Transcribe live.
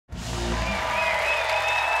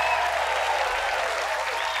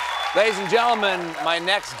Ladies and gentlemen, my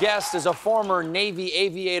next guest is a former Navy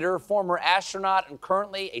aviator, former astronaut, and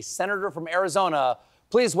currently a senator from Arizona.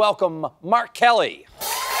 Please welcome Mark Kelly.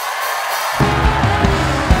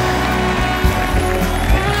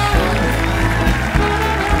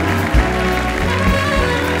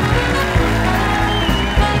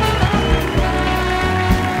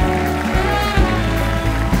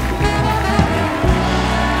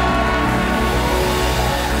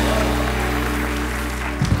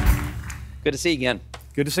 Good to see you again.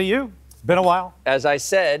 Good to see you. It's been a while. As I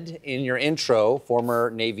said in your intro, former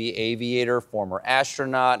Navy aviator, former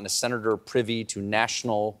astronaut, and a senator privy to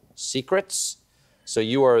national secrets. So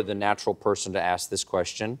you are the natural person to ask this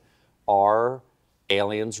question. Are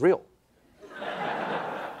aliens real?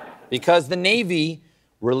 Because the Navy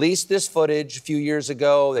released this footage a few years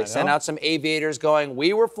ago. They sent out some aviators going,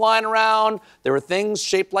 we were flying around. There were things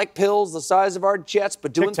shaped like pills the size of our jets,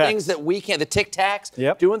 but doing things that we can't, the Tic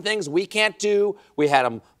Tacs, doing things we can't do. We had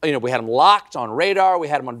them, we had them locked on radar. We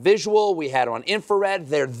had them on visual. We had them on infrared.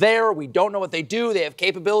 They're there. We don't know what they do. They have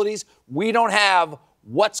capabilities we don't have.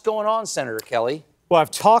 What's going on, Senator Kelly? Well,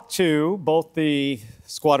 I've talked to both the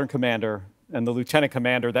squadron commander and the lieutenant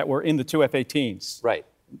commander that were in the two F-18s. Right.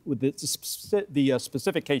 With the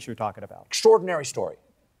specific case you're talking about. Extraordinary story.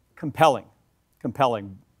 Compelling.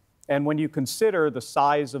 And when you consider the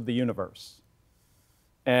size of the universe,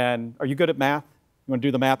 and are you good at math? You want to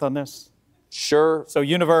do the math on this? Sure. So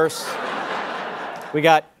universe, we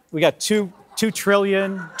got 2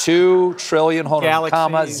 trillion. 2 trillion, hold galaxies,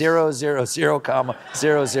 on, comma, 0, 0, 0, comma,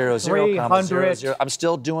 0, 0, 0, comma, 0, 0. I'm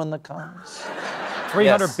still doing the commas.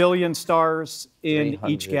 300 billion stars in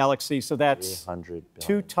each galaxy, so that's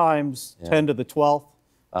 2 times 10 to the 12th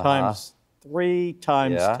times 3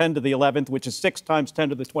 times 10 to the 11th, which is 6 times 10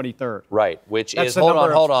 to the 23rd. Right, which is,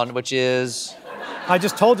 hold on, which is? I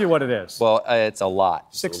just told you what it is. Well, it's a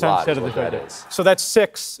lot. 6 times 10 to the 23rd. So that's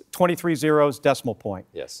 6, 23 zeros, decimal point.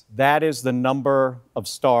 Yes. That is the number of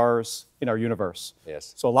stars in our universe.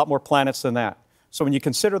 Yes. So a lot more planets than that. So when you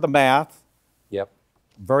consider the math,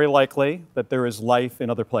 very likely that there is life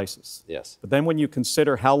in other places. Yes. But then when you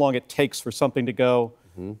consider how long it takes for something to go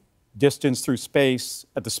distance through space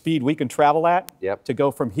at the speed we can travel at, to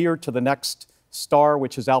go from here to the next star,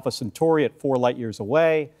 which is Alpha Centauri at 4 light years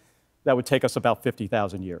away, that would take us about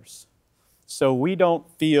 50,000 years. So we don't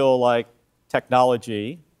feel like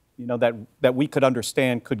technology, that we could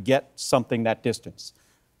understand could get something that distance.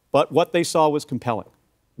 But what they saw was compelling.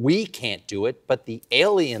 We can't do it, but the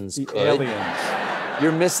aliens could. Aliens.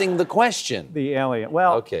 You're missing the question. The alien.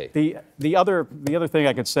 Well, the other thing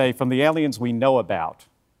I could say from the aliens we know about,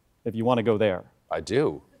 if you want to go there. I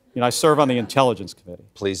do. I serve on the Intelligence Committee.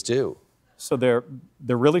 Please do. So they're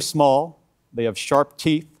really small, they have sharp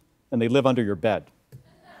teeth, and they live under your bed.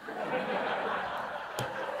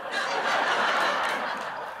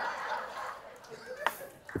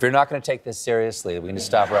 If you're not going to take this seriously, we can just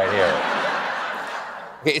stop right here.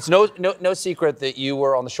 Okay, it's no secret that you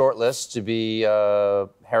were on the short list to be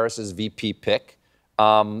Harris's VP pick.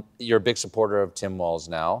 You're a big supporter of Tim Walz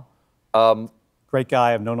now. Great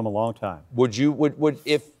guy. I've known him a long time. Would you want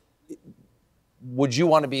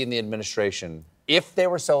to be in the administration if they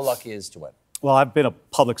were so lucky as to win? Well, I've been a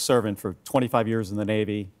public servant for 25 years in the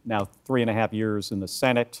Navy, now 3.5 years in the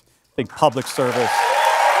Senate. I think public service.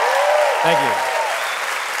 Thank you.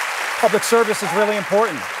 Public service is really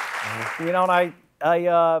important.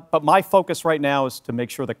 But my focus right now is to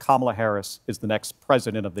make sure that Kamala Harris is the next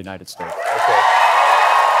president of the United States. Okay.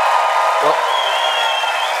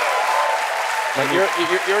 Well,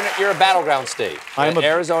 you're a battleground state.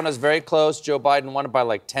 Arizona's very close. Joe Biden won it by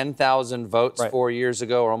like 10,000 votes 4 years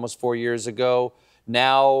ago, or almost 4 years ago.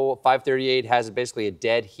 Now 538 has basically a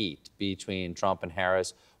dead heat between Trump and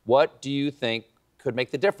Harris. What do you think could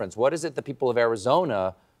make the difference? What is it the people of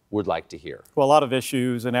Arizona would like to hear? Well, a lot of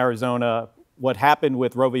issues in Arizona. What happened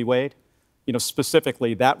with Roe v. Wade,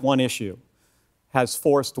 specifically that one issue, has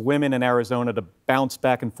forced women in Arizona to bounce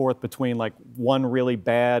back and forth between like one really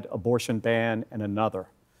bad abortion ban and another.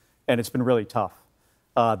 And it's been really tough.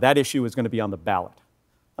 That issue is going to be on the ballot.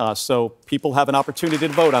 So people have an opportunity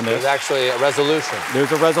to vote on this. There's actually a resolution.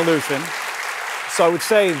 There's a resolution. So I would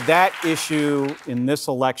say that issue in this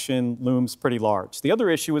election looms pretty large. The other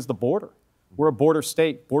issue is the border. We're a border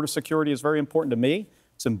state. Border security is very important to me.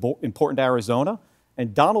 It's important to Arizona.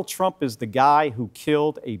 And Donald Trump is the guy who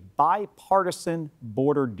killed a bipartisan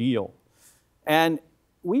border deal. And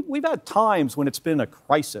we've had times when it's been a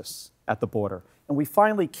crisis at the border. And we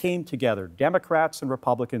finally came together, Democrats and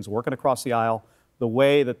Republicans working across the aisle, the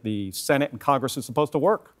way that the Senate and Congress is supposed to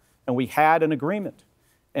work. And we had an agreement.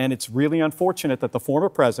 And it's really unfortunate that the former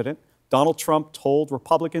president Donald Trump told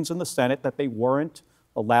Republicans in the Senate that they weren't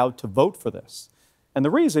allowed to vote for this. And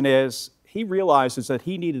the reason is he realizes that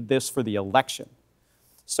he needed this for the election.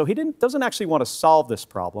 So he doesn't actually want to solve this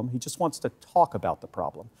problem. He just wants to talk about the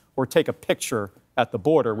problem or take a picture at the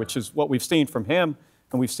border, which is what we've seen from him,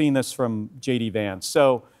 and we've seen this from J.D. Vance.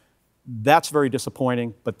 So that's very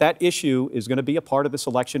disappointing, but that issue is going to be a part of this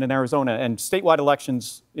election in Arizona, and statewide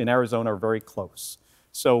elections in Arizona are very close.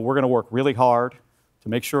 So we're going to work really hard to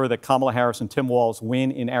make sure that Kamala Harris and Tim Walz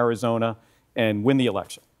win in Arizona and win the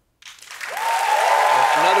election.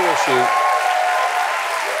 Another issue.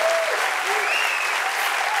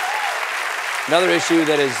 Another issue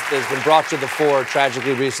that has been brought to the fore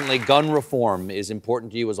tragically recently, gun reform is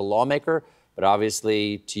important to you as a lawmaker, but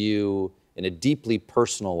obviously to you in a deeply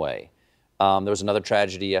personal way. There was another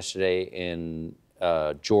tragedy yesterday in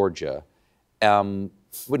Georgia.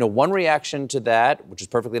 One reaction to that, which is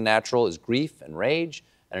perfectly natural, is grief and rage,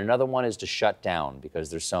 and another one is to shut down because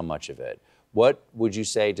there's so much of it. What would you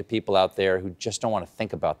say to people out there who just don't want to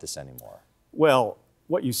think about this anymore? Well,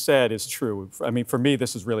 what you said is true. I mean, for me,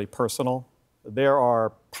 this is really personal. There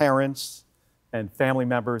are parents and family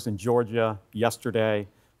members in Georgia yesterday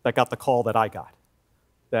that got the call that I got.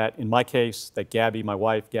 That in my case, that Gabby, my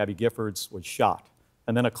wife, Gabby Giffords, was shot.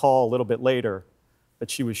 And then a call a little bit later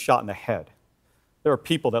that she was shot in the head. There are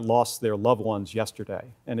people that lost their loved ones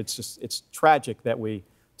yesterday. And it's tragic that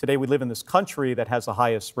today we live in this country that has the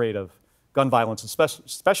highest rate of gun violence,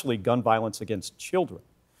 especially gun violence against children.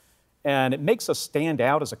 And it makes us stand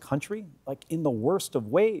out as a country, like in the worst of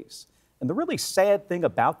ways. And the really sad thing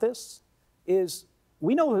about this is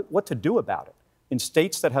we know what to do about it. In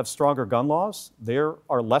states that have stronger gun laws, there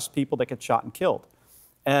are less people that get shot and killed.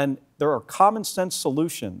 And there are common sense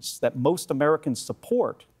solutions that most Americans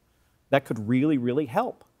support that could really, really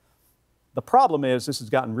help. The problem is this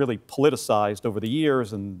has gotten really politicized over the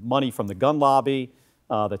years and money from the gun lobby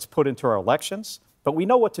that's put into our elections. But we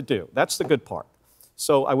know what to do. That's the good part.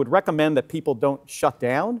 So I would recommend that people don't shut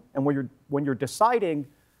down. And when you're deciding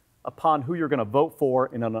upon who you're going to vote for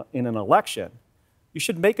in an election, you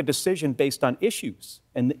should make a decision based on issues.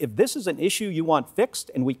 And if this is an issue you want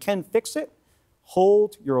fixed, and we can fix it,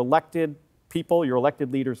 hold your elected people, your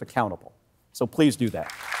elected leaders accountable. So please do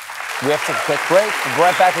that. We have to take a quick break. We'll be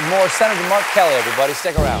right back with more Senator Mark Kelly, everybody.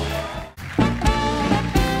 Stick around.